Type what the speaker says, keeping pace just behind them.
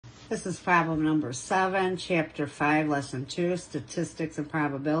This is problem number 7, chapter 5, lesson 2, statistics and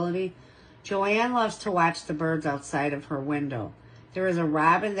probability. Joanne loves to watch the birds outside of her window. There is a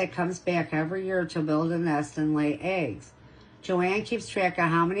robin that comes back every year to build a nest and lay eggs. Joanne keeps track of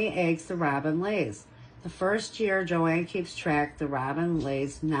how many eggs the robin lays. The first year Joanne keeps track, the robin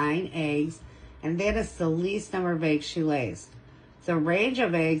lays 9 eggs, and that is the least number of eggs she lays. The range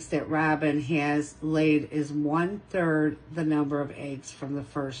of eggs that robin has laid is 1/3 the number of eggs from the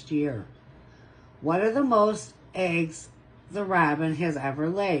first year. What are the most eggs the robin has ever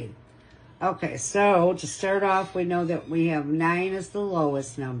laid? Okay, so to start off, we know that we have 9 as the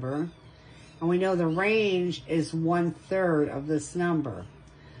lowest number, and we know the range is 1/3 of this number.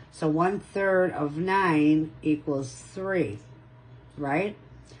 So 1/3 of 9 equals 3, right?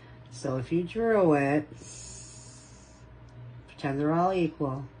 So if you drew it, pretend they're all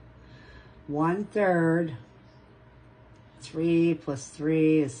equal. 1/3, 3 plus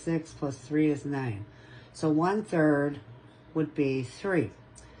 3 is 6 plus 3 is 9. So 1/3 would be 3.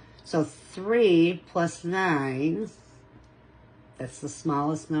 So 3 plus 9, that's the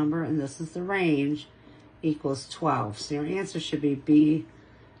smallest number, and this is the range, equals 12. So your answer should be B,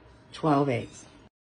 12 eggs.